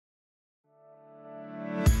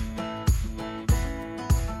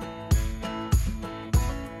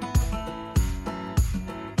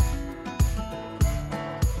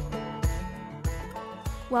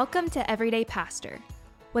Welcome to Everyday Pastor.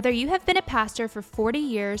 Whether you have been a pastor for 40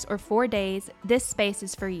 years or 4 days, this space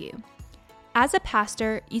is for you. As a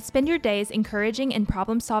pastor, you spend your days encouraging and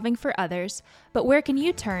problem-solving for others, but where can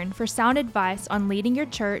you turn for sound advice on leading your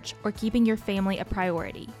church or keeping your family a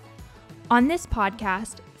priority? On this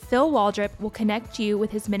podcast, Phil Waldrop will connect you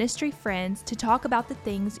with his ministry friends to talk about the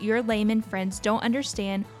things your layman friends don't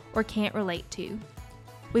understand or can't relate to.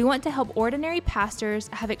 We want to help ordinary pastors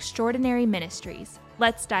have extraordinary ministries.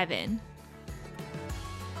 Let's dive in.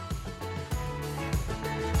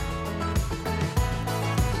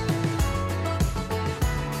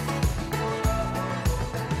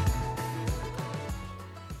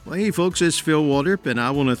 Well, hey folks, it's Phil Waldrop, and I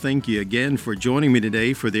want to thank you again for joining me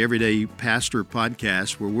today for the Everyday Pastor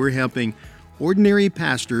podcast, where we're helping ordinary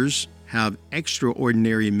pastors have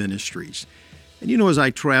extraordinary ministries. And you know, as I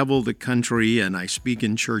travel the country and I speak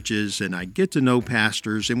in churches and I get to know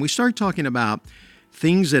pastors, and we start talking about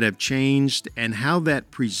things that have changed and how that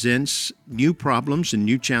presents new problems and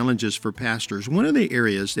new challenges for pastors, one of the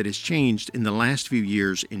areas that has changed in the last few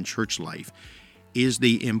years in church life is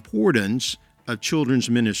the importance of children's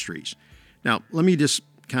ministries. Now, let me just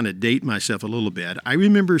kind of date myself a little bit. I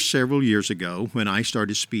remember several years ago when I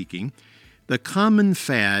started speaking, the common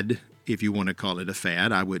fad, if you want to call it a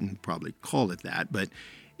fad, I wouldn't probably call it that, but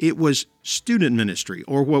it was student ministry,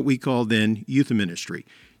 or what we call then youth ministry.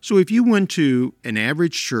 So if you went to an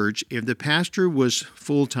average church, if the pastor was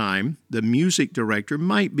full-time, the music director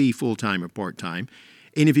might be full-time or part-time,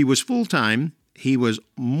 and if he was full-time, he was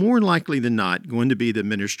more likely than not going to be the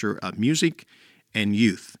minister of music and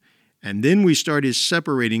youth. And then we started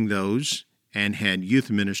separating those and had youth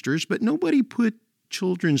ministers, but nobody put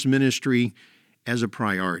children's ministry as a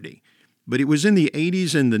priority. But it was in the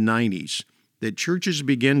 80s and the 90s that churches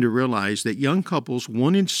began to realize that young couples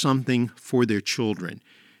wanted something for their children.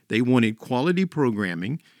 They wanted quality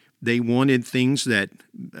programming. They wanted things that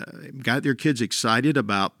got their kids excited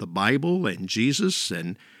about the Bible and Jesus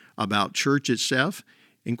and about church itself.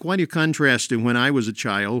 In quite a contrast to when I was a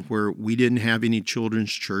child, where we didn't have any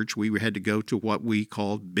children's church. We had to go to what we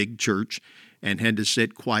called big church and had to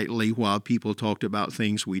sit quietly while people talked about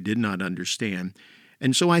things we did not understand.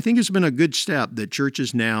 And so I think it's been a good step that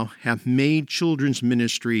churches now have made children's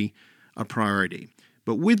ministry a priority.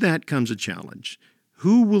 But with that comes a challenge.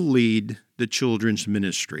 Who will lead the children's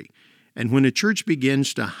ministry? And when a church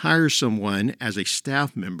begins to hire someone as a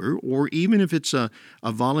staff member, or even if it's a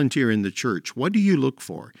volunteer in the church, what do you look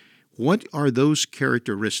for? What are those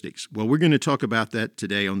characteristics? Well, we're going to talk about that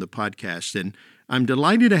today on the podcast, and I'm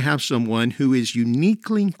delighted to have someone who is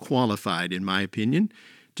uniquely qualified, in my opinion,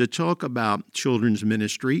 to talk about children's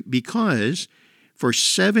ministry, because for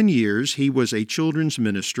 7 years he was a children's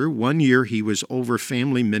minister. 1 year he was over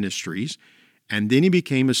family ministries, and then he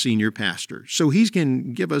became a senior pastor. So he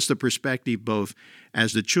can give us the perspective both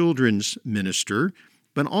as the children's minister,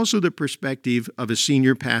 but also the perspective of a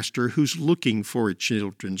senior pastor who's looking for a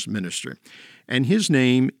children's minister. And his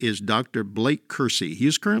name is Dr. Blake Kersey. He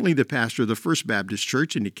is currently the pastor of the First Baptist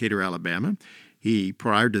Church in Decatur, Alabama. He,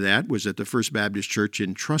 prior to that, was at the First Baptist Church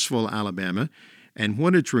in Trussville, Alabama. And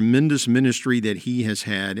what a tremendous ministry that he has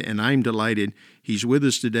had, and I'm delighted he's with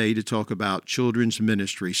us today to talk about children's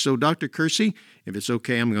ministry. So, Dr. Kersey, if it's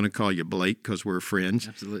okay, I'm going to call you Blake because we're friends.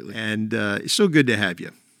 Absolutely. And it's so good to have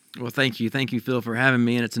you. Well, thank you. Thank you, Phil, for having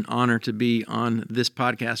me, and it's an honor to be on this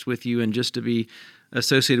podcast with you and just to be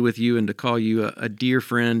associated with you and to call you a dear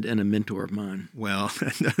friend and a mentor of mine. Well,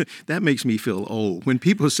 that makes me feel old. When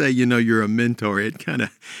people say, you know, you're a mentor, it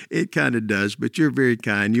kind of does, but you're very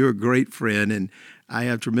kind. You're a great friend, and I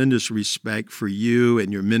have tremendous respect for you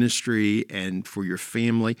and your ministry and for your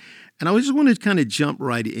family. And I just want to kind of jump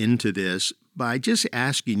right into this by just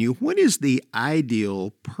asking you, what is the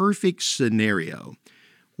ideal, perfect scenario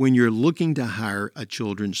when you're looking to hire a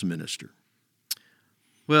children's minister?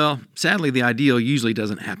 Well, sadly, the ideal usually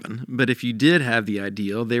doesn't happen, but if you did have the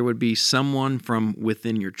ideal, there would be someone from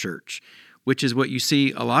within your church, which is what you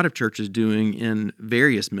see a lot of churches doing in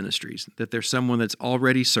various ministries, that there's someone that's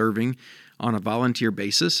already serving on a volunteer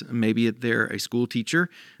basis. Maybe they're a school teacher,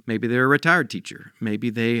 maybe they're a retired teacher, maybe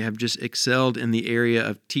they have just excelled in the area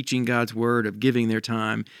of teaching God's Word, of giving their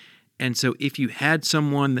time. And so if you had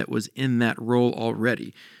someone that was in that role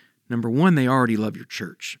already, number one, they already love your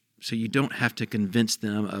church. So you don't have to convince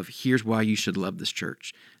them of here's why you should love this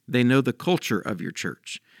church. They know the culture of your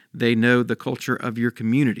church. They know the culture of your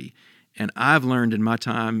community. And I've learned in my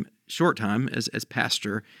short time as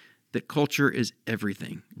pastor, that culture is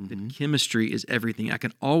everything. Mm-hmm. That chemistry is everything. I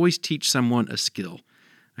can always teach someone a skill.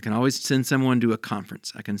 I can always send someone to a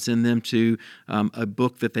conference. I can send them to a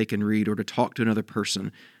book that they can read or to talk to another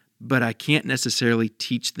person. but I can't necessarily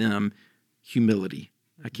teach them humility.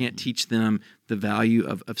 I can't teach them the value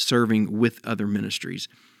of serving with other ministries.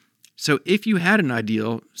 So if you had an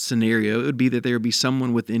ideal scenario, it would be that there would be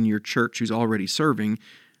someone within your church who's already serving,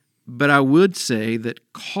 but I would say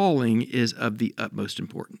that calling is of the utmost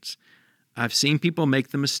importance. I've seen people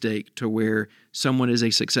make the mistake to where someone is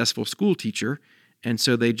a successful school teacher, and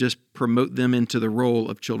so they just promote them into the role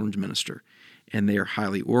of children's minister. And they are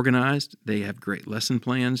highly organized, they have great lesson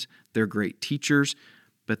plans, they're great teachers,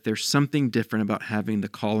 but there's something different about having the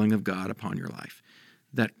calling of God upon your life.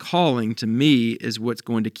 That calling, to me, is what's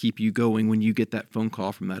going to keep you going when you get that phone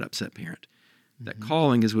call from that upset parent. That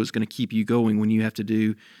calling is what's going to keep you going when you have to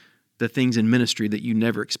do the things in ministry that you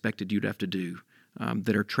never expected you'd have to do,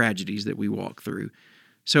 that are tragedies that we walk through.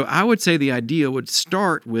 So I would say the idea would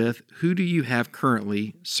start with, who do you have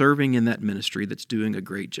currently serving in that ministry that's doing a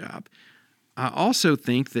great job? I also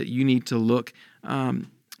think that you need to look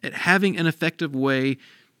at having an effective way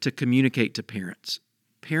to communicate to parents.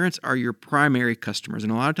 Parents are your primary customers,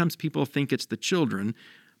 and a lot of times people think it's the children,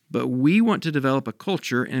 but we want to develop a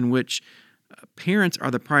culture in which parents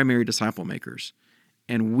are the primary disciple makers.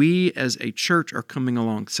 And we as a church are coming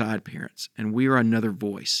alongside parents, and we are another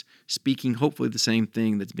voice, speaking hopefully the same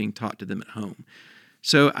thing that's being taught to them at home.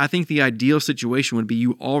 So I think the ideal situation would be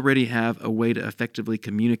you already have a way to effectively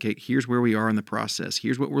communicate, here's where we are in the process,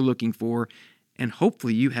 here's what we're looking for, and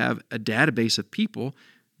hopefully you have a database of people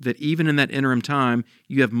that even in that interim time,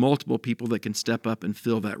 you have multiple people that can step up and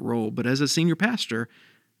fill that role. But as a senior pastor,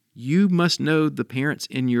 you must know the parents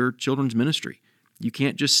in your children's ministry. You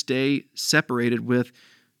can't just stay separated with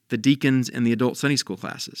the deacons and the adult Sunday school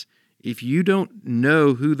classes. If you don't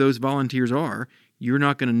know who those volunteers are, you're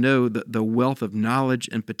not going to know the wealth of knowledge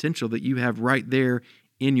and potential that you have right there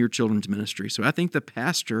in your children's ministry. So I think the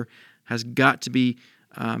pastor has got to be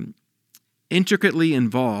intricately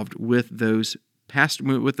involved with those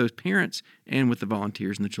parents and with the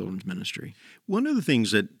volunteers in the children's ministry. One of the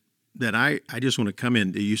things that I just want to come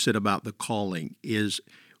in that you said about the calling is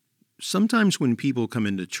sometimes when people come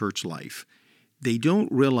into church life, they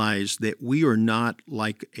don't realize that we are not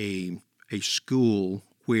like a school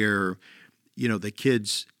where, the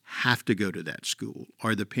kids have to go to that school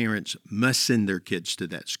or the parents must send their kids to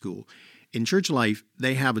that school. In church life,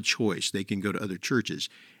 they have a choice. They can go to other churches.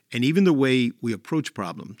 And even the way we approach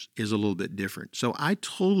problems is a little bit different. So I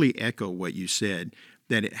totally echo what you said,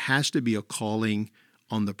 that it has to be a calling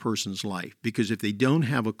on the person's life. Because if they don't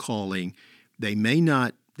have a calling, they may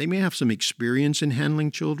have some experience in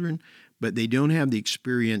handling children, but they don't have the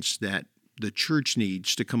experience that the church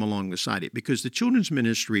needs to come alongside it. Because the children's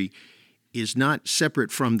ministry is not separate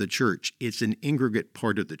from the church. It's an aggregate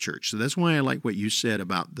part of the church. So that's why I like what you said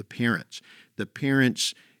about the parents. The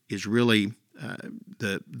parents is really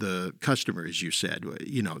the customer, as you said.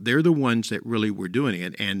 They're the ones that really were doing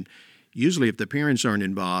it. And usually if the parents aren't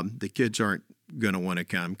involved, the kids aren't going to want to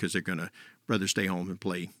come because they're going to rather stay home and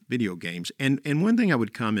play video games. And one thing I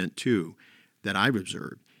would comment, too, that I've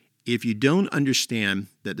observed, if you don't understand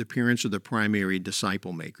that the parents are the primary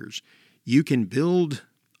disciple makers, you can build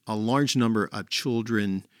a large number of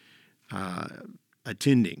children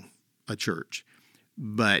attending a church.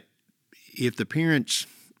 But if the parents,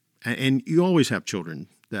 and you always have children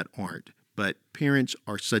that aren't, but parents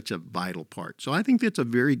are such a vital part. So I think that's a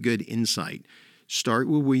very good insight. Start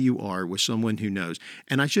with where you are, with someone who knows.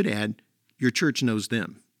 And I should add, your church knows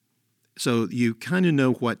them. So you kind of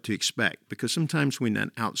know what to expect, because sometimes when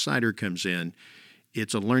an outsider comes in,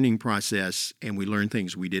 it's a learning process, and we learn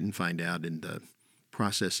things we didn't find out in the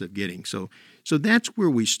process of getting. So that's where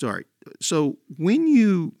we start. So when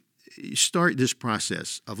you start this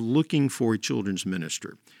process of looking for a children's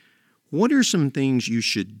minister, what are some things you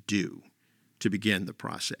should do to begin the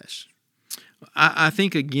process? I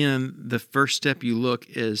think, again, the first step you look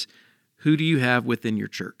is, who do you have within your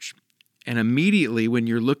church? And immediately when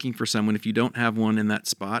you're looking for someone, if you don't have one in that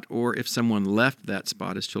spot, or if someone left that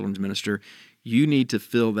spot as children's minister, you need to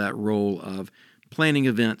fill that role of planning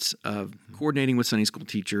events, of coordinating with Sunday school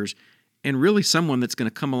teachers, and really someone that's going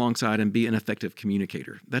to come alongside and be an effective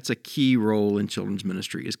communicator. That's a key role in children's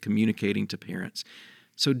ministry, is communicating to parents.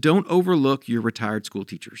 So don't overlook your retired school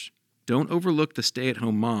teachers. Don't overlook the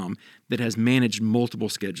stay-at-home mom that has managed multiple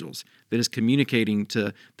schedules, that is communicating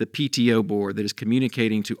to the PTO board, that is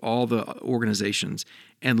communicating to all the organizations.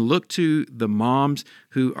 And look to the moms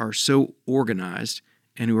who are so organized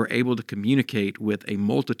and who are able to communicate with a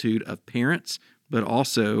multitude of parents, but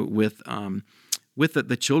also with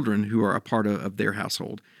the children who are a part of their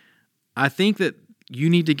household. I think that you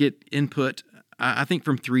need to get input, I think,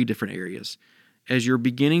 from three different areas. As you're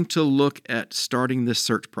beginning to look at starting this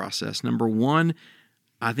search process, number one,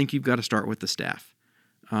 I think you've got to start with the staff.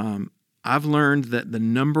 I've learned that the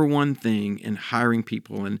number one thing in hiring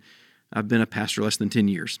people, and I've been a pastor less than 10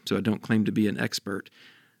 years, so I don't claim to be an expert,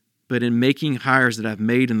 but in making hires that I've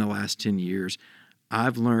made in the last 10 years,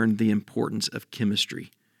 I've learned the importance of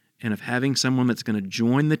chemistry and of having someone that's going to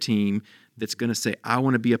join the team, that's going to say, I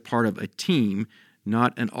want to be a part of a team,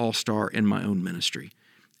 not an all-star in my own ministry.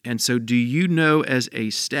 And so do you know as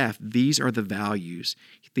a staff, these are the values.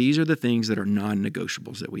 These are the things that are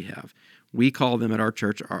non-negotiables that we have. We call them at our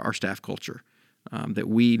church our staff culture, that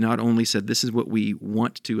we not only said this is what we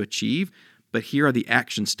want to achieve, but here are the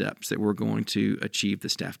action steps that we're going to achieve the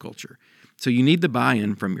staff culture. So you need the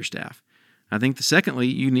buy-in from your staff. I think secondly,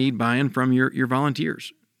 you need buy-in from your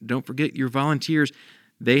volunteers. Don't forget your volunteers,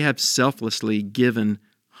 they have selflessly given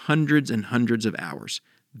hundreds and hundreds of hours.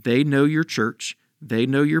 They know your church. They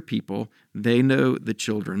know your people. They know the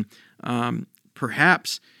children.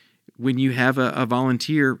 Perhaps when you have a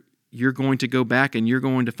volunteer, you're going to go back and you're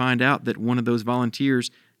going to find out that one of those volunteers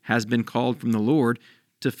has been called from the Lord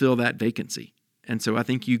to fill that vacancy. And so I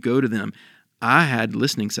think you go to them. I had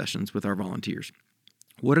listening sessions with our volunteers.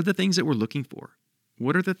 What are the things that we're looking for?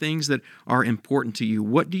 What are the things that are important to you?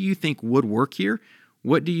 What do you think would work here?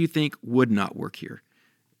 What do you think would not work here?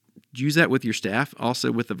 Use that with your staff,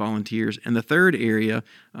 also with the volunteers. And the third area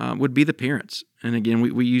would be the parents. And again,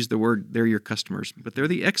 we use the word, they're your customers, but they're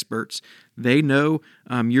the experts. They know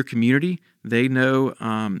your community. They know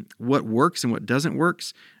what works and what doesn't work.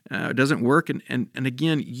 And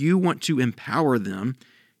again, you want to empower them.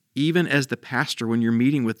 Even as the pastor, when you're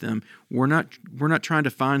meeting with them, we're not trying to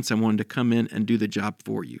find someone to come in and do the job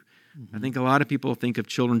for you. Mm-hmm. I think a lot of people think of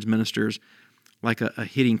children's ministers like a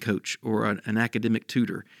hitting coach or an academic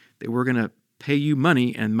tutor, that we're going to pay you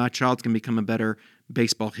money and my child's going to become a better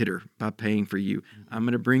baseball hitter by paying for you. Mm-hmm. I'm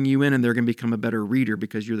going to bring you in and they're going to become a better reader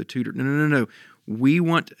because you're the tutor. No. We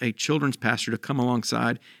want a children's pastor to come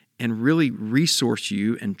alongside and really resource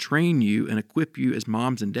you and train you and equip you as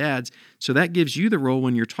moms and dads. So that gives you the role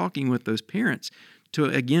when you're talking with those parents to,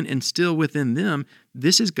 again, instill within them,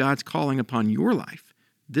 this is God's calling upon your life.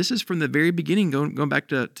 This is from the very beginning, going back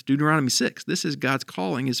to Deuteronomy 6. This is God's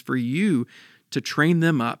calling is for you to train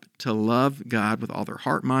them up to love God with all their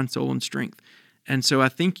heart, mind, soul, and strength. And so I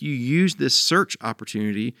think you use this search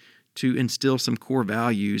opportunity to instill some core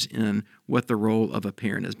values in what the role of a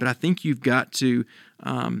parent is. But I think you've got to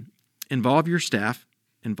involve your staff,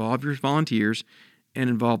 involve your volunteers, and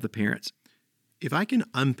involve the parents. If I can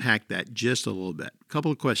unpack that just a little bit, a couple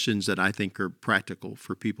of questions that I think are practical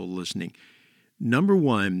for people listening. Number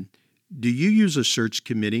one, do you use a search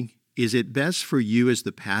committee? Is it best for you as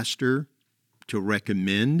the pastor to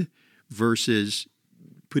recommend versus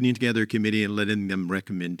putting together a committee and letting them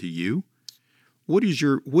recommend to you? What is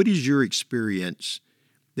your experience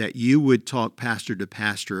that you would talk pastor to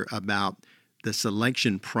pastor about the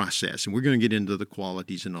selection process? And we're going to get into the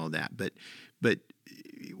qualities and all that, but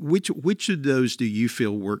which of those do you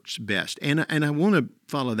feel works best? And I want to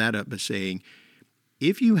follow that up by saying,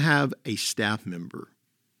 if you have a staff member,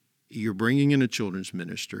 you're bringing in a children's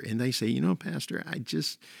minister, and they say, Pastor, I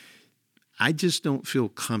just don't feel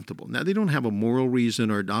comfortable. Now, they don't have a moral reason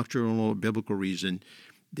or a doctrinal or biblical reason.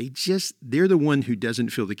 They're the one who doesn't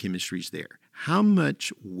feel the chemistry's there. How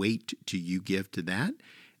much weight do you give to that,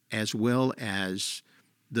 as well as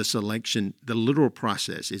the selection, the literal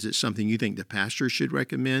process? Is it something you think the pastor should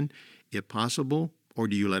recommend, if possible, or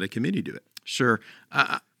do you let a committee do it? Sure.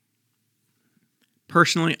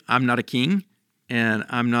 Personally, I'm not a king, and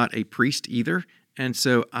I'm not a priest either. And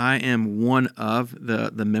so I am one of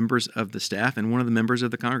the members of the staff and one of the members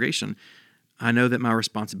of the congregation. I know that my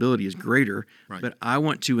responsibility is greater, right, but I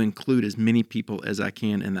want to include as many people as I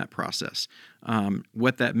can in that process.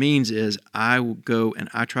 What that means is I will go and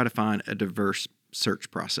I try to find a diverse search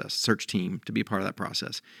team to be part of that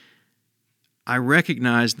process. I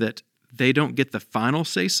recognize that they don't get the final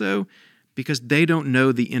say-so because they don't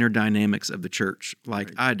know the inner dynamics of the church like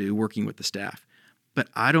right. I do working with the staff. But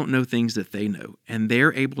I don't know things that they know. And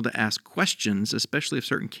they're able to ask questions, especially of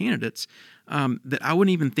certain candidates, that I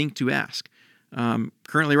wouldn't even think to ask.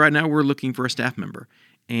 Currently, right now, we're looking for a staff member.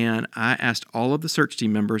 And I asked all of the search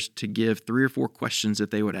team members to give 3 or 4 questions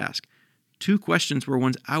that they would ask. 2 questions were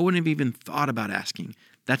ones I wouldn't have even thought about asking.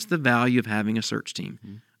 That's the value of having a search team.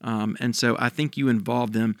 Mm-hmm. And so I think you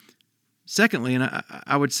involve them. Secondly, and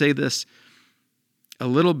I would say this a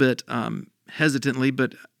little bit hesitantly,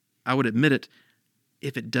 but I would admit it,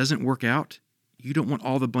 if it doesn't work out, you don't want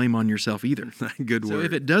all the blame on yourself either. Good word. So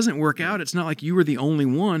if it doesn't work out, it's not like you were the only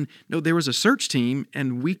one. No, there was a search team,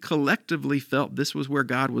 and we collectively felt this was where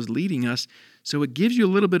God was leading us. So it gives you a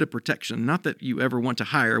little bit of protection. Not that you ever want to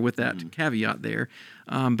hire with that caveat there,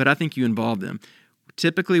 but I think you involve them.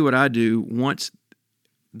 Typically what I do, once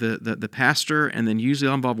the pastor, and then usually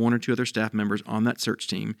I'll involve one or two other staff members on that search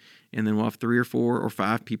team, and then we'll have 3 or 4 or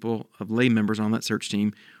 5 people of lay members on that search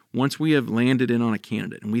team. Once we have landed in on a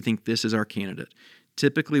candidate and we think this is our candidate,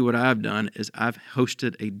 typically what I've done is I've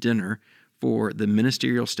hosted a dinner for the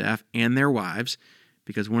ministerial staff and their wives,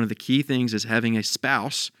 because one of the key things is having a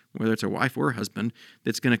spouse, whether it's a wife or a husband,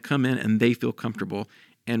 that's going to come in and they feel comfortable.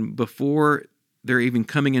 And before they're even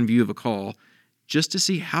coming in view of a call, just to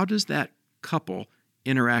see how does that couple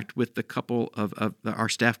interact with the couple of our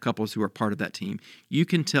staff couples who are part of that team. You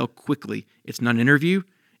can tell quickly. It's not an interview.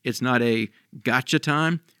 It's not a gotcha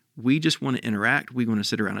time. We just want to interact. We want to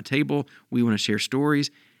sit around a table. We want to share stories.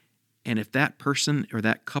 And if that person or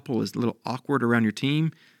that couple is a little awkward around your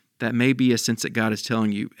team, that may be a sense that God is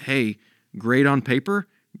telling you, hey, great on paper,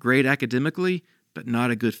 great academically, but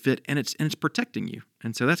not a good fit. And it's protecting you.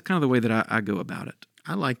 And so that's kind of the way that I go about it.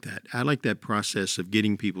 I like that. I like that process of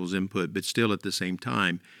getting people's input, but still at the same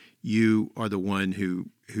time, you are the one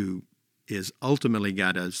who is ultimately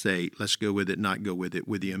got to say, let's go with it, not go with it,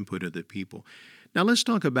 with the input of the people. Now let's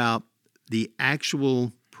talk about the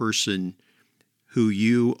actual person who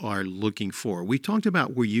you are looking for. We talked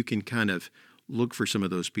about where you can kind of look for some of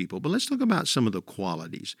those people, but let's talk about some of the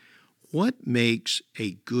qualities. What makes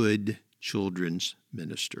a good children's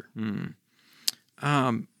minister?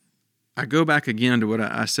 I go back again to what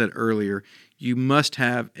I said earlier. You must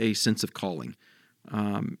have a sense of calling.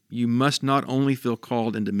 You must not only feel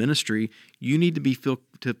called into ministry, you need to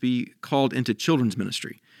be called into children's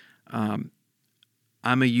ministry.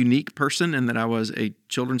 I'm a unique person in that I was a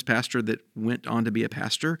children's pastor that went on to be a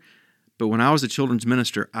pastor. But when I was a children's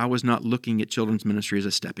minister, I was not looking at children's ministry as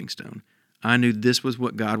a stepping stone. I knew this was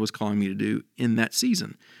what God was calling me to do in that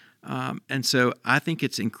season. And so I think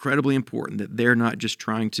it's incredibly important that they're not just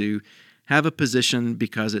trying to have a position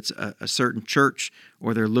because it's a certain church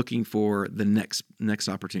or they're looking for the next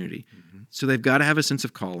opportunity. Mm-hmm. So they've got to have a sense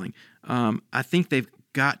of calling. I think they've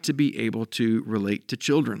got to be able to relate to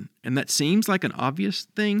children. And that seems like an obvious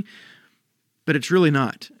thing, but it's really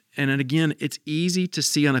not. And again, it's easy to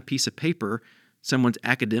see on a piece of paper someone's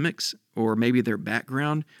academics or maybe their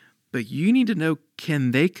background, but you need to know,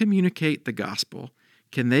 can they communicate the gospel?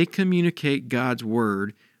 Can they communicate God's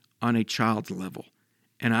word on a child's level?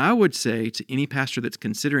 And I would say to any pastor that's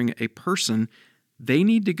considering a person, they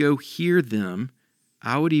need to go hear them.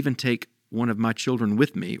 I would even take one of my children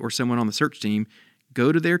with me or someone on the search team,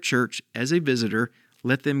 go to their church as a visitor,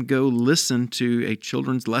 let them go listen to a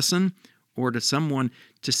children's lesson or to someone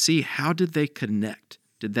to see how did they connect.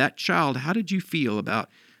 Did that child, how did you feel about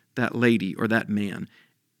that lady or that man?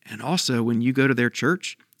 And also when you go to their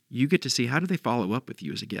church, you get to see how do they follow up with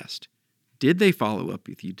you as a guest. Did they follow up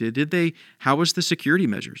with you? Did they? How was the security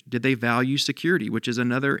measures? Did they value security, which is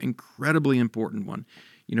another incredibly important one?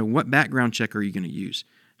 You know, what background check are you going to use?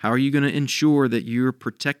 How are you going to ensure that you're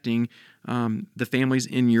protecting the families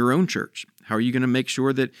in your own church? How are you going to make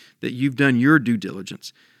sure that you've done your due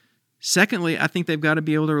diligence? Secondly, I think they've got to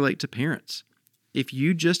be able to relate to parents. If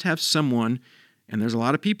you just have someone, and there's a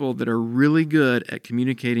lot of people that are really good at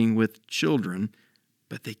communicating with children,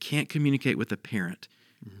 but they can't communicate with a parent,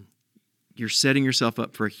 you're setting yourself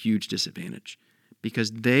up for a huge disadvantage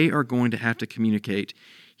because they are going to have to communicate,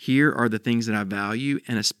 here are the things that I value,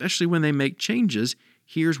 and especially when they make changes,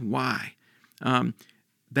 here's why.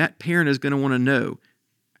 That parent is going to want to know,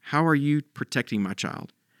 how are you protecting my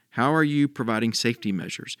child? How are you providing safety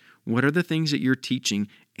measures? What are the things that you're teaching?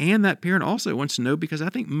 And that parent also wants to know, because I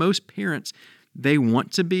think most parents, they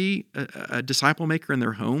want to be a disciple maker in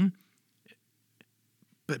their home,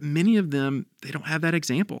 but many of them, they don't have that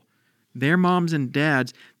example. Their moms and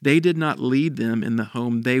dads, they did not lead them in the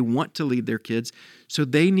home. They want to lead their kids, so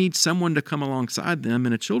they need someone to come alongside them,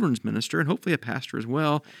 and a children's minister, and hopefully a pastor as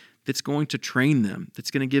well, that's going to train them,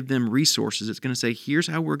 that's going to give them resources, that's going to say, here's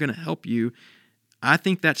how we're going to help you. I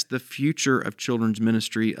think that's the future of children's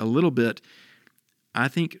ministry a little bit. I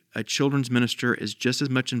think a children's minister is just as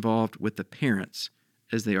much involved with the parents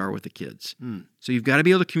as they are with the kids. So you've got to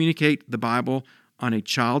be able to communicate the Bible on a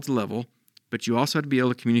child's level, but you also have to be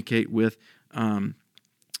able to communicate with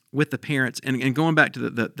the parents. And going back to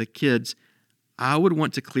the kids, I would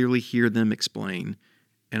want to clearly hear them explain.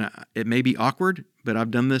 And it may be awkward, but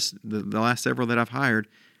I've done this the last several that I've hired.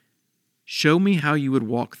 Show me how you would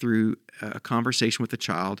walk through a conversation with a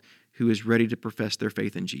child who is ready to profess their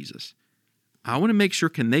faith in Jesus. I want to make sure,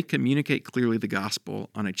 can they communicate clearly the gospel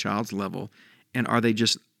on a child's level, and are they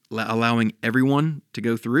just allowing everyone to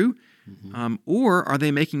go through, or are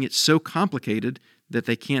they making it so complicated that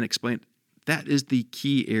they can't explain it? That is the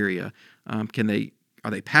key area. Are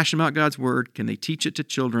they passionate about God's word? Can they teach it to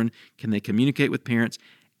children? Can they communicate with parents?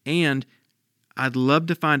 And I'd love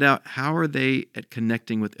to find out, how are they at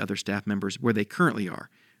connecting with other staff members where they currently are?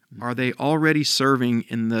 Are they already serving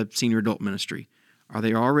in the senior adult ministry? Are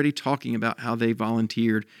they already talking about how they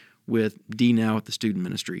volunteered with D Now at the student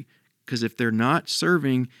ministry? Because if they're not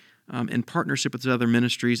serving in partnership with other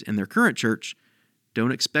ministries in their current church,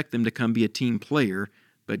 don't expect them to come be a team player,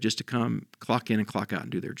 but just to come clock in and clock out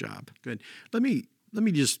and do their job. Good. Let me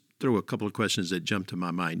just throw a couple of questions that jump to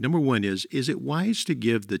my mind. Number one is it wise to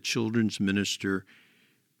give the children's minister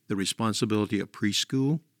the responsibility of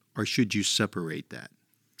preschool, or should you separate that?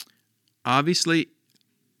 Obviously,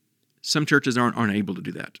 some churches aren't able to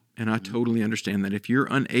do that, and I totally understand that. If you're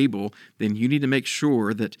unable, then you need to make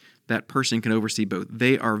sure that that person can oversee both.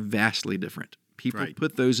 They are vastly different. People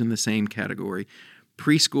put those in the same category.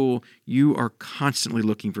 Preschool, you are constantly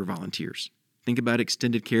looking for volunteers. Think about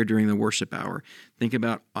extended care during the worship hour. Think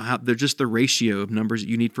about how just the ratio of numbers that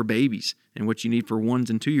you need for babies and what you need for 1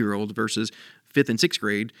 and 2-year-olds versus 5th and 6th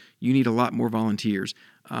grade. You need a lot more volunteers.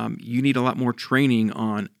 You need a lot more training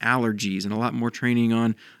on allergies and a lot more training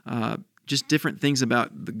on just different things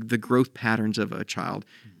about the growth patterns of a child.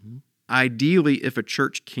 Ideally, if a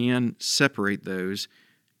church can separate those,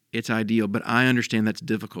 it's ideal, but I understand that's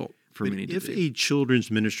difficult for many to do. If a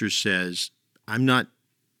children's minister says, I'm not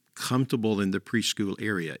comfortable in the preschool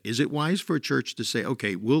area, is it wise for a church to say,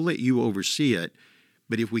 okay, we'll let you oversee it,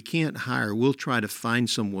 but if we can't hire, we'll try to find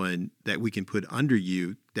someone that we can put under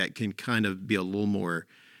you that can kind of be a little more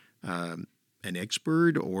an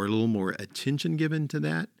expert or a little more attention given to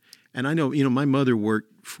that? And I know, my mother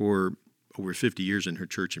worked for over 50 years in her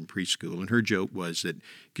church in preschool, and her joke was that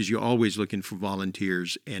because you're always looking for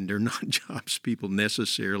volunteers, and they're not jobs people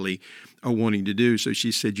necessarily are wanting to do. So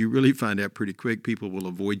she said, you really find out pretty quick people will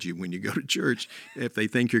avoid you when you go to church if they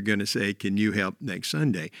think you're going to say, can you help next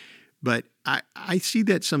Sunday? But I see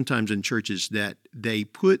that sometimes in churches that they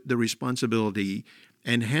put the responsibility,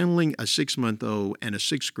 and handling a 6-month-old and a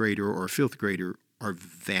 6th grader or a 5th grader are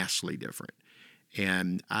vastly different.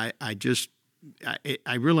 And I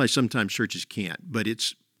realize sometimes churches can't, but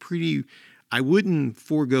it's pretty, I wouldn't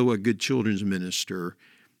forego a good children's minister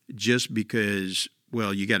just because,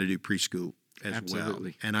 well, you got to do preschool as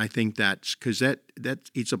Absolutely. well. And I think that's because that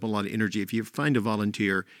eats up a lot of energy. If you find a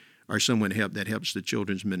volunteer or someone that helps the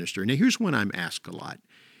children's minister. Now, here's one I'm asked a lot.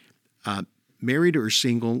 Married or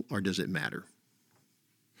single, or does it matter?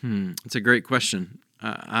 It's a great question.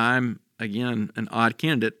 I'm, again, an odd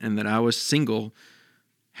candidate in that I was single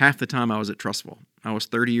half the time I was at Trustful. I was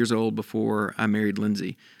 30 years old before I married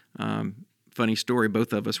Lindsay. Funny story,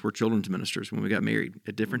 both of us were children's ministers when we got married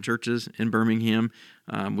at different churches in Birmingham.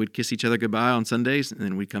 We'd kiss each other goodbye on Sundays, and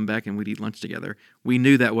then we'd come back and we'd eat lunch together. We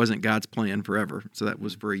knew that wasn't God's plan forever, so that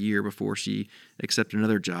was for a year before she accepted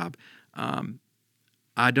another job.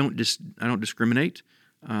 I don't discriminate.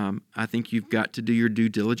 I think you've got to do your due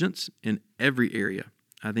diligence in every area.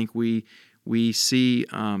 I think we see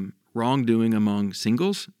wrongdoing among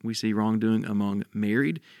singles. We see wrongdoing among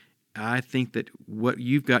married. I think that what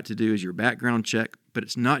you've got to do is your background check, but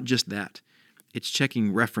it's not just that. It's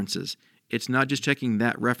checking references. It's not just checking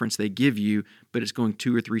that reference they give you, but it's going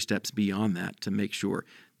 2 or 3 steps beyond that to make sure.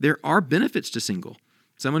 There are benefits to single.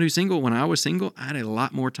 Someone who's single, when I was single, I had a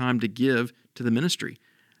lot more time to give to the ministry.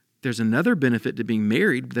 There's another benefit to being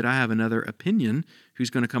married that I have another opinion who's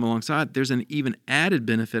going to come alongside. There's an even added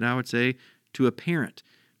benefit, I would say, to a parent.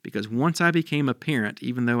 Because once I became a parent,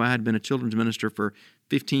 even though I had been a children's minister for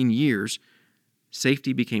 15 years,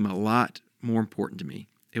 safety became a lot more important to me.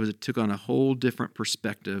 It took on a whole different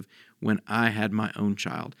perspective when I had my own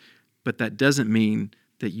child. But that doesn't mean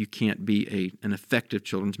that you can't be an effective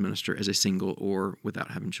children's minister as a single or without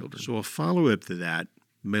having children. So a follow-up to that,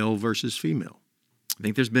 male versus female. I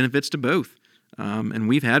think there's benefits to both, and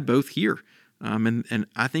we've had both here. And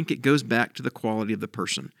I think it goes back to the quality of the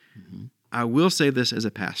person. Mm-hmm. I will say this as a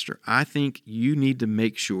pastor. I think you need to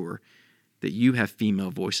make sure that you have female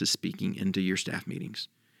voices speaking into your staff meetings.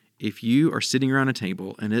 If you are sitting around a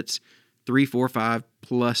table and it's 3, 4, 5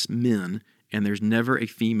 plus men and there's never a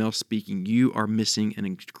female speaking, you are missing an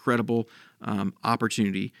incredible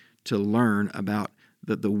opportunity to learn about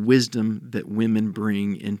the wisdom that women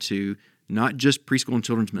bring into not just preschool and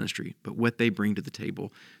children's ministry, but what they bring to the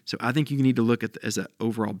table. So I think you need to look at as an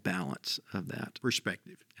overall balance of that.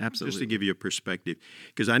 Perspective. Absolutely. Just to give you a perspective,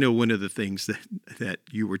 because I know one of the things that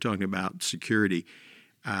you were talking about, security,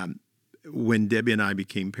 when Debbie and I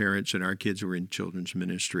became parents and our kids were in children's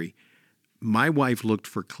ministry, my wife looked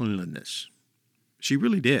for cleanliness. She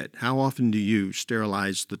really did. How often do you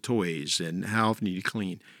sterilize the toys and how often do you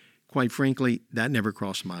clean? Quite frankly, that never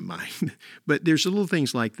crossed my mind. But there's little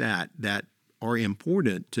things like that that are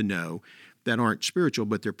important to know that aren't spiritual,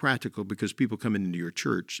 but they're practical because people coming into your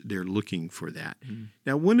church, they're looking for that. Mm-hmm.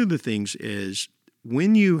 Now, one of the things is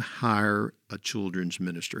when you hire a children's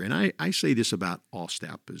minister, and I say this about all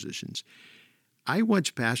staff positions, I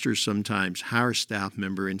watch pastors sometimes hire a staff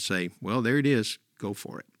member and say, well, there it is, go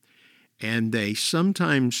for it. And they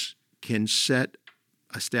sometimes can set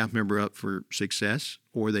a staff member up for success,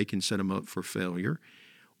 or they can set them up for failure,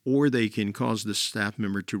 or they can cause the staff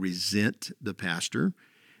member to resent the pastor.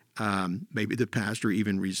 Maybe the pastor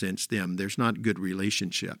even resents them. There's not a good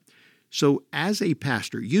relationship. So as a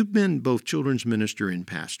pastor, you've been both children's minister and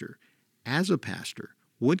pastor. As a pastor,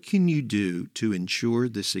 what can you do to ensure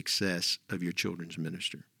the success of your children's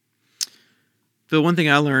minister? The one thing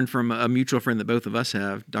I learned from a mutual friend that both of us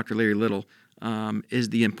have, Dr. Larry Little, is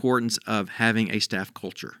the importance of having a staff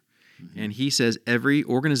culture. Mm-hmm. And he says every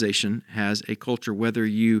organization has a culture, whether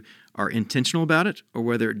you are intentional about it or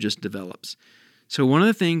whether it just develops. So one of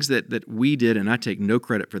the things that we did, and I take no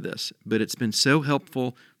credit for this, but it's been so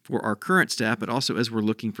helpful for our current staff, but also as we're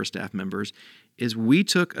looking for staff members, is we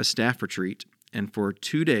took a staff retreat, and for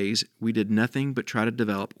 2 days, we did nothing but try to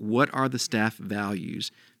develop what are the staff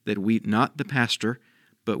values that we, not the pastor,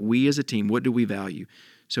 but we as a team, what do we value?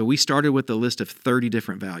 So we started with a list of 30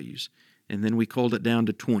 different values, and then we culled it down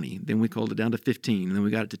to 20, then we culled it down to 15, and then we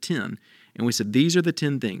got it to 10. And we said, these are the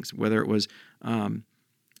 10 things, whether it was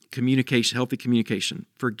communication, healthy communication,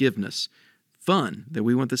 forgiveness, fun, that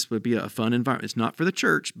we want this to be a fun environment. It's not for the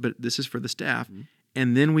church, but this is for the staff. Mm-hmm.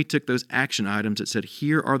 And then we took those action items that said,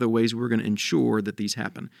 here are the ways we're going to ensure that these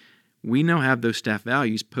happen. We now have those staff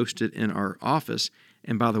values posted in our office.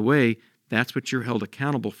 And by the way, that's what you're held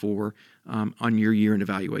accountable for on your year-end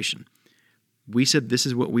evaluation. We said, this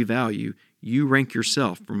is what we value. You rank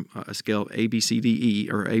yourself from a scale of A, B, C, D, E,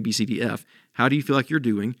 or A, B, C, D, F. How do you feel like you're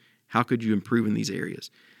doing? How could you improve in these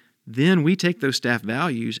areas? Then we take those staff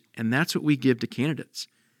values, and that's what we give to candidates.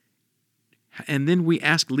 And then we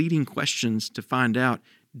ask leading questions to find out,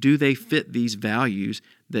 do they fit these values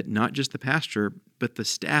that not just the pastor, but the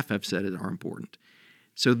staff have said are important?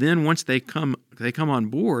 So then once they come on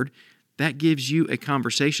board, that gives you a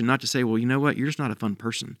conversation, not to say, well, you know what, you're just not a fun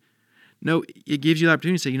person. No, it gives you the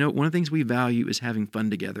opportunity to say, you know, one of the things we value is having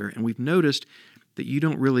fun together, and we've noticed that you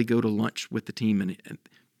don't really go to lunch with the team, and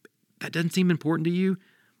that doesn't seem important to you,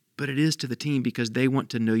 but it is to the team because they want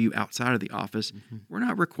to know you outside of the office. Mm-hmm. We're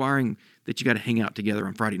not requiring that you got to hang out together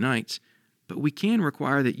on Friday nights, but we can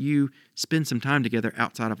require that you spend some time together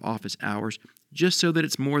outside of office hours just so that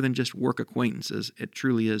it's more than just work acquaintances. It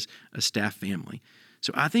truly is a staff family.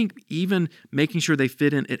 So I think even making sure they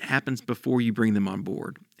fit in, it happens before you bring them on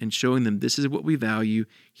board and showing them this is what we value,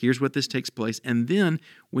 here's what this takes place. And then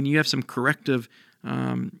when you have some corrective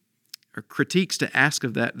or critiques to ask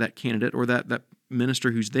of that candidate or that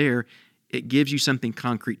minister who's there, it gives you something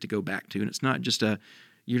concrete to go back to. And it's not just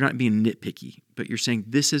you're not being nitpicky, but you're saying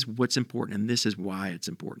this is what's important and this is why it's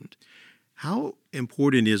important. How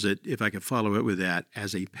important is it, if I could follow up with that,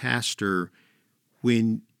 as a pastor,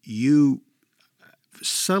 when you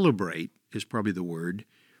celebrate, is probably the word,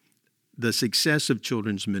 the success of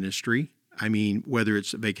children's ministry? I mean, whether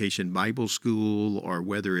it's a Vacation Bible School or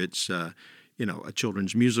whether it's a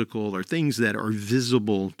children's musical or things that are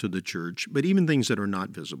visible to the church, but even things that are not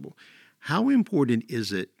visible. How important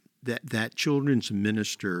is it that children's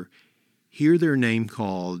minister hear their name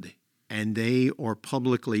called and they are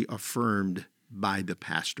publicly affirmed by the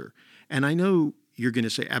pastor? And I know you're going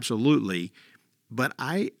to say absolutely, but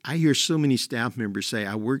I hear so many staff members say,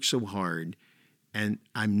 I work so hard and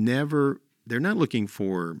they're not looking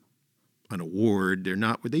for an award.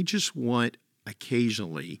 They just want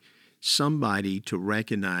occasionally somebody to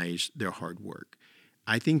recognize their hard work.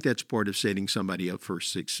 I think that's part of setting somebody up for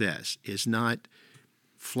success, is not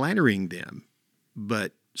flattering them,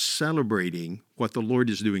 but celebrating what the Lord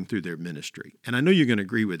is doing through their ministry. And I know you're going to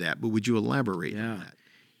agree with that, but would you elaborate on that?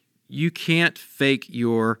 You can't fake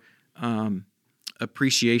your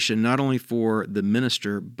appreciation not only for the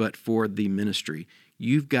minister, but for the ministry.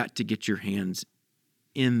 You've got to get your hands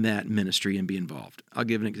in that ministry and be involved. I'll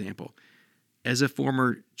give an example. As a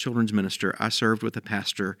former children's minister, I served with a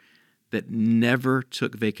pastor that never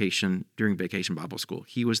took vacation during Vacation Bible School.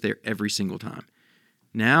 He was there every single time.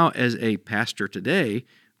 Now, as a pastor today,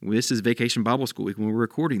 this is Vacation Bible School week when we're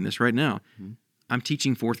recording this right now. Mm-hmm. I'm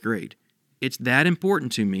teaching 4th grade. It's that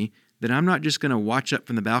important to me that I'm not just going to watch up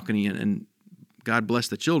from the balcony and God bless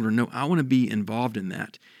the children. No, I want to be involved in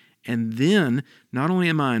that. And then not only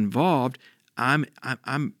am I involved, I'm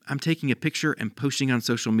taking a picture and posting on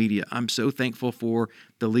social media. I'm so thankful for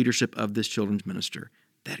the leadership of this children's minister.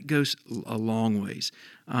 That goes a long ways.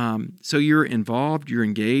 So you're involved, you're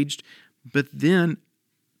engaged, but then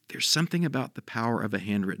there's something about the power of a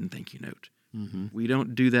handwritten thank you note. Mm-hmm. We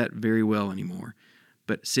don't do that very well anymore.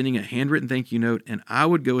 But sending a handwritten thank you note, and I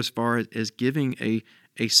would go as far as giving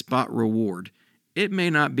a spot reward. It may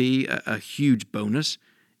not be a huge bonus.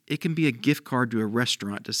 It can be a gift card to a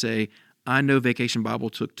restaurant to say, I know Vacation Bible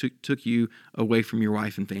took you away from your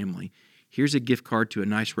wife and family. Here's a gift card to a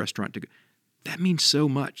nice restaurant to go. That means so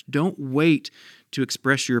much. Don't wait to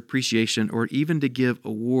express your appreciation or even to give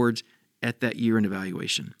awards at that year-end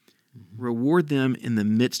evaluation. Mm-hmm. Reward them in the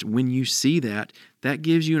midst when you see that. That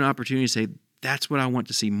gives you an opportunity to say, that's what I want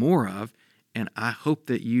to see more of, and I hope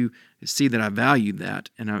that you see that I value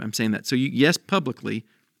that, and I'm saying that. So yes, publicly,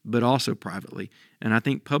 but also privately. And I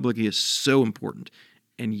think publicly is so important.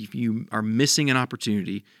 And if you are missing an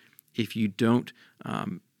opportunity, if you don't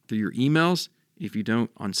through your emails, if you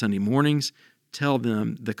don't on Sunday mornings, tell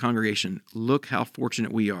them, the congregation, look how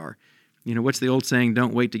fortunate we are. You know, what's the old saying?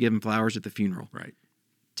 Don't wait to give them flowers at the funeral. Right.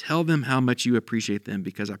 Tell them how much you appreciate them,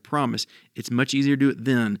 because I promise it's much easier to do it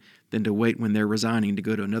then than to wait when they're resigning to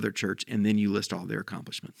go to another church and then you list all their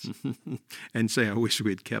accomplishments. And say, I wish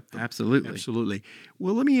we had kept them. Absolutely. Absolutely.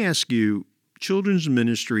 Well, let me ask you, children's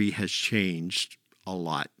ministry has changed a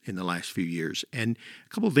lot in the last few years. And a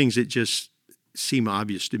couple of things that just seem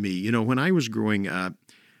obvious to me. You know, when I was growing up,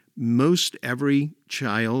 most every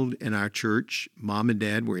child in our church, mom and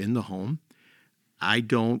dad, were in the home.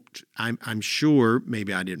 I'm sure,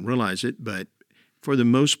 maybe I didn't realize it, but for the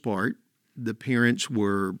most part, the parents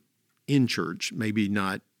were in church, maybe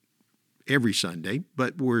not every Sunday,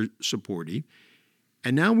 but were supportive.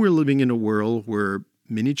 And now we're living in a world where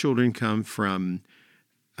many children come from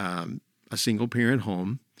a single-parent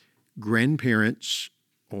home, grandparents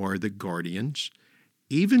are the guardians,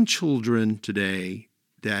 even children today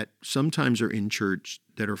that sometimes are in church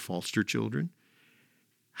that are foster children.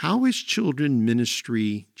 How has children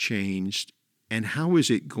ministry changed, and how is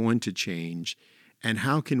it going to change, and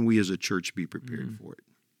how can we as a church be prepared for it?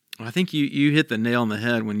 Well, I think you hit the nail on the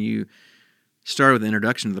head when you started with the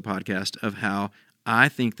introduction to the podcast of how I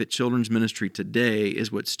think that children's ministry today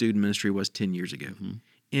is what student ministry was 10 years ago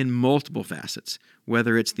in multiple facets,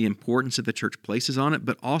 whether it's the importance that the church places on it,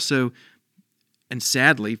 but also, and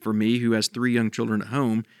sadly for me who has 3 young children at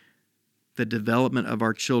home, the development of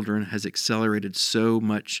our children has accelerated so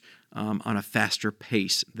much on a faster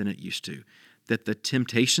pace than it used to, that the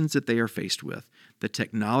temptations that they are faced with, the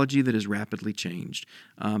technology that has rapidly changed,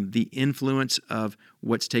 the influence of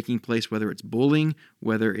what's taking place, whether it's bullying,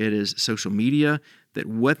 whether it is social media, that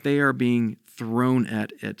what they are being thrown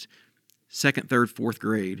at 2nd, 3rd, 4th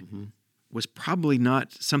grade was probably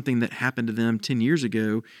not something that happened to them 10 years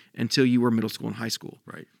ago until you were middle school and high school.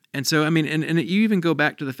 Right. And so, I mean, and you even go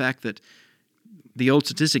back to the fact that the old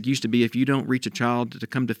statistic used to be if you don't reach a child to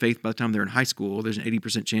come to faith by the time they're in high school, there's an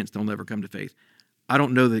 80% chance they'll never come to faith. I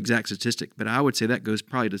don't know the exact statistic, but I would say that goes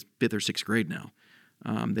probably to 5th or 6th grade now.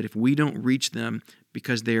 That if we don't reach them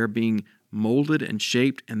because they are being molded and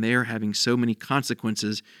shaped and they are having so many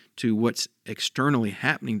consequences to what's externally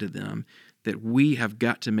happening to them, that we have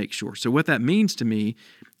got to make sure. So what that means to me,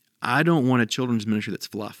 I don't want a children's ministry that's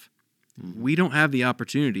fluff. We don't have the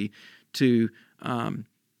opportunity to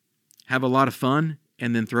have a lot of fun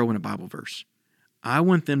and then throw in a Bible verse. I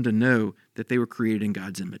want them to know that they were created in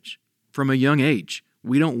God's image from a young age.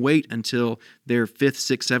 We don't wait until they're 5th,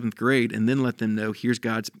 6th, 7th grade and then let them know, here's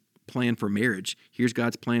God's plan for marriage. Here's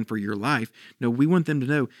God's plan for your life. No, we want them to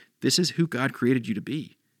know this is who God created you to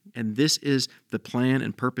be. And this is the plan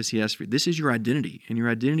and purpose He has for you. This is your identity, and your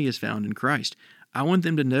identity is found in Christ. I want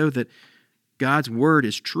them to know that God's Word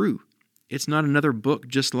is true. It's not another book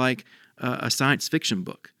just like a science fiction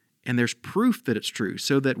book. And there's proof that it's true,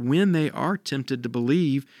 so that when they are tempted to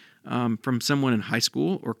believe from someone in high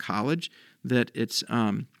school or college that it's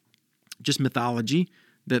just mythology,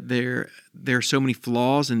 that there are so many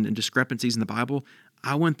flaws and discrepancies in the Bible,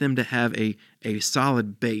 I want them to have a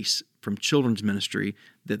solid base from children's ministry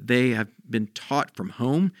that they have been taught from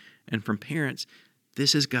home and from parents.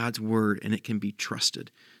 This is God's Word, and it can be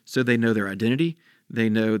trusted. So they know their identity. They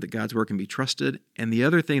know that God's Word can be trusted. And the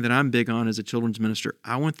other thing that I'm big on as a children's minister,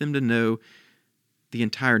 I want them to know the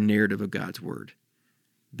entire narrative of God's Word.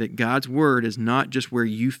 That God's Word is not just where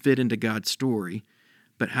you fit into God's story,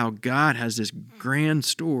 but how God has this grand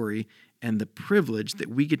story and the privilege that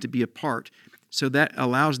we get to be a part. So that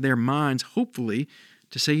allows their minds, hopefully,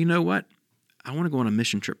 to say, you know what? I want to go on a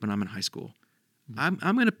mission trip when I'm in high school. I'm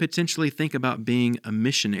going to potentially think about being a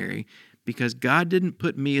missionary because God didn't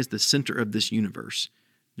put me as the center of this universe.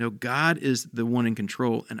 No, God is the one in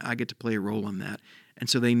control, and I get to play a role in that. And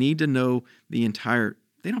so they need to know they don't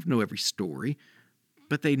have to know every story,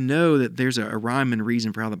 but they know that there's a rhyme and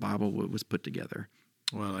reason for how the Bible was put together.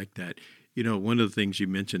 Well, I like that. One of the things you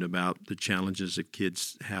mentioned about the challenges that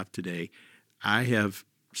kids have today, I have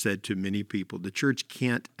said to many people, the church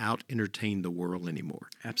can't out-entertain the world anymore.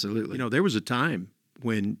 Absolutely. There was a time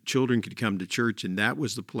when children could come to church, and that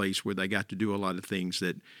was the place where they got to do a lot of things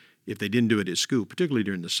that if they didn't do it at school, particularly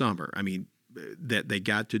during the summer, that they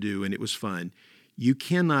got to do, and it was fun. You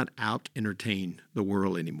cannot out-entertain the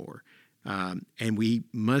world anymore. And we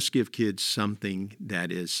must give kids something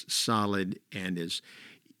that is solid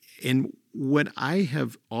and what I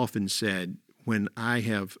have often said when I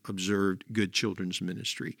have observed good children's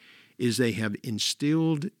ministry is they have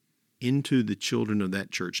instilled into the children of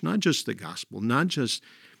that church, not just the gospel, not just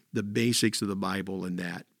the basics of the Bible and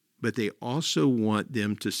that, but they also want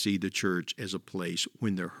them to see the church as a place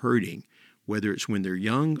when they're hurting, whether it's when they're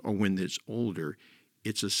young or when they're older,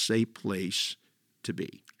 it's a safe place to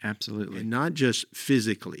be. Absolutely. And not just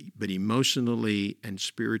physically, but emotionally and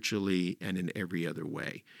spiritually and in every other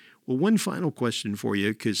way. Well, one final question for you,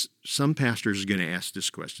 because some pastors are going to ask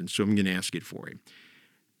this question, so I'm going to ask it for him.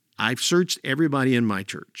 I've searched everybody in my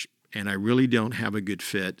church, and I really don't have a good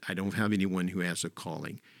fit. I don't have anyone who has a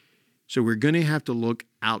calling. So we're going to have to look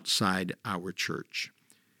outside our church.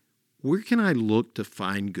 Where can I look to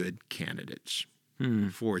find good candidates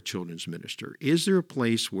for a children's minister? Is there a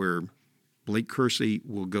place where Blake Kersey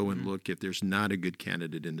will go and look if there's not a good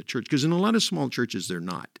candidate in the church? Because in a lot of small churches, they're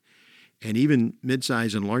not. And even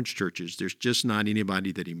mid-size and large churches, there's just not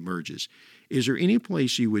anybody that emerges. Is there any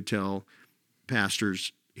place you would tell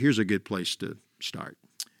pastors, here's a good place to start?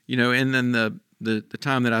 And then the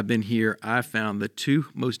time that I've been here, I've found the two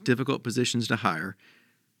most difficult positions to hire,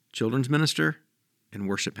 children's minister and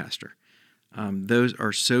worship pastor. Those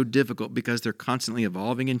are so difficult because they're constantly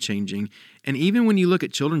evolving and changing. And even when you look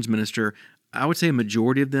at children's minister, I would say a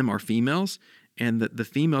majority of them are females, and the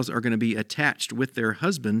females are going to be attached with their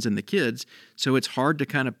husbands and the kids, so it's hard to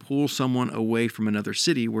kind of pull someone away from another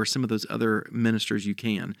city where some of those other ministers you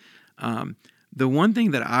can. The one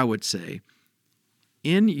thing that I would say,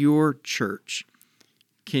 in your church,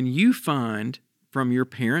 can you find from your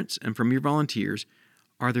parents and from your volunteers,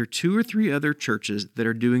 are there 2 or 3 other churches that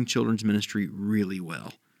are doing children's ministry really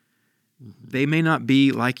well? They may not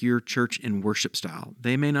be like your church in worship style.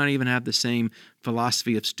 They may not even have the same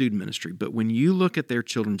philosophy of student ministry. But when you look at their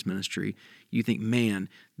children's ministry, you think, man,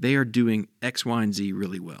 they are doing X, Y, and Z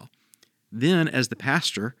really well. Then, as the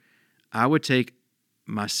pastor, I would take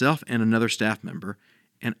myself and another staff member,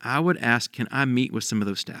 and I would ask, can I meet with some of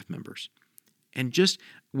those staff members? And just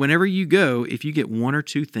whenever you go, if you get 1 or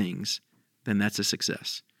 2 things, then that's a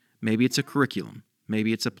success. Maybe it's a curriculum.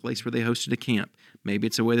 Maybe it's a place where they hosted a camp. Maybe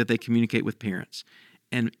it's a way that they communicate with parents.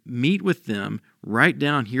 And meet with them, write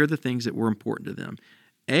down, here are the things that were important to them.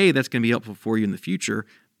 A, that's going to be helpful for you in the future,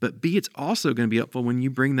 but B, it's also going to be helpful when you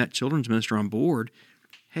bring that children's minister on board.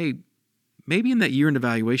 Hey, maybe in that year-end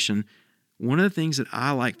evaluation, one of the things that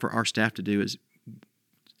I like for our staff to do is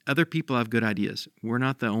other people have good ideas. We're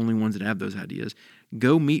not the only ones that have those ideas.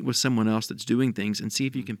 Go meet with someone else that's doing things and see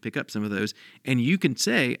if you can pick up some of those. And you can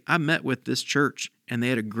say, I met with this church and they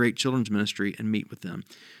had a great children's ministry, and meet with them.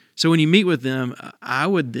 So when you meet with them, I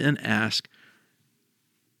would then ask,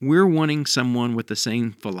 we're wanting someone with the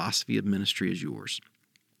same philosophy of ministry as yours.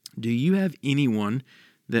 Do you have anyone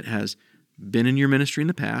that has been in your ministry in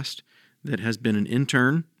the past, that has been an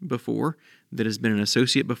intern before, that has been an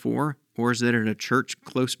associate before, or is that in a church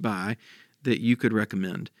close by that you could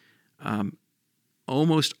recommend?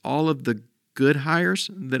 Almost all of the good hires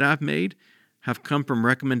that I've made have come from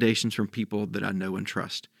recommendations from people that I know and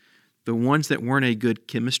trust. The ones that weren't a good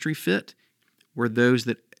chemistry fit were those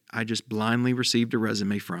that I just blindly received a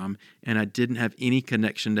resume from, and I didn't have any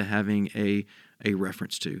connection to having a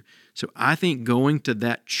reference to. So I think going to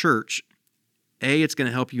that church, A, it's going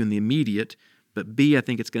to help you in the immediate, but B, I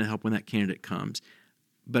think it's going to help when that candidate comes.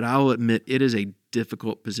 But I'll admit it is a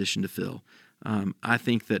difficult position to fill. I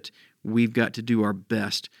think that we've got to do our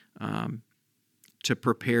best to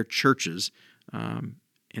prepare churches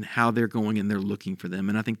and how they're going and they're looking for them.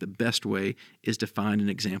 And I think the best way is to find an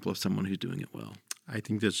example of someone who's doing it well. I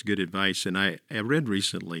think that's good advice. And I read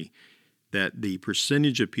recently that the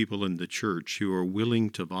percentage of people in the church who are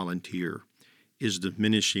willing to volunteer is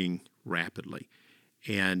diminishing rapidly.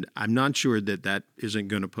 And I'm not sure that isn't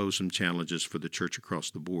going to pose some challenges for the church across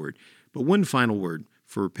the board. But one final word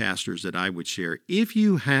for pastors that I would share. If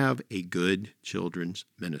you have a good children's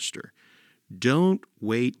minister, Don't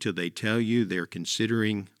wait till they tell you they're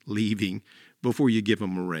considering leaving before you give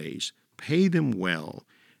them a raise. Pay them well.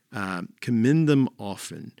 Commend them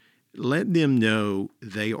often. Let them know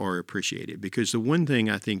they are appreciated. Because the one thing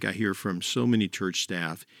I think I hear from so many church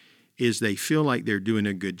staff is they feel like they're doing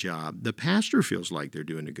a good job. The pastor feels like they're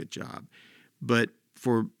doing a good job. But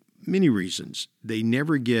for many reasons, they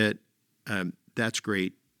never get, that's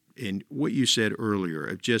great. And what you said earlier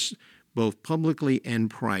of just both publicly and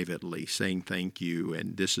privately saying thank you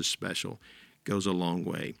and this is special goes a long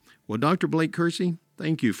way. Well, Dr. Blake Kersey,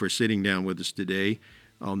 thank you for sitting down with us today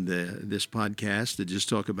on this podcast to just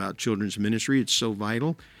talk about children's ministry. It's so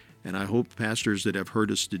vital. And I hope pastors that have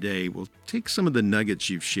heard us today will take some of the nuggets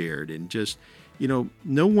you've shared and just, no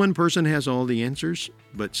one person has all the answers,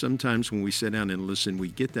 but sometimes when we sit down and listen, we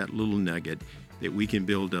get that little nugget that we can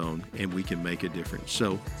build on and we can make a difference.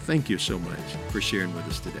 So thank you so much for sharing with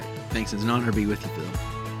us today. Thanks. It's an honor to be with you, Phil.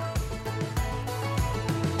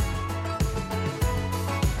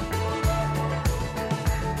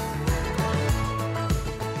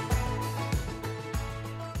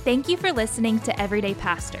 Thank you for listening to Everyday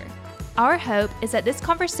Pastor. Our hope is that this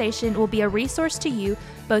conversation will be a resource to you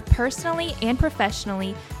both personally and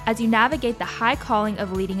professionally as you navigate the high calling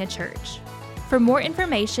of leading a church. For more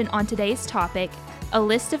information on today's topic, a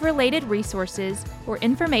list of related resources, or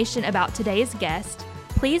information about today's guest,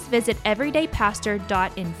 please visit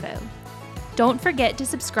everydaypastor.info. Don't forget to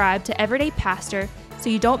subscribe to Everyday Pastor so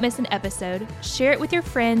you don't miss an episode, share it with your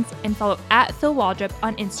friends, and follow @PhilWaldrop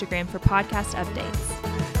on Instagram for podcast updates.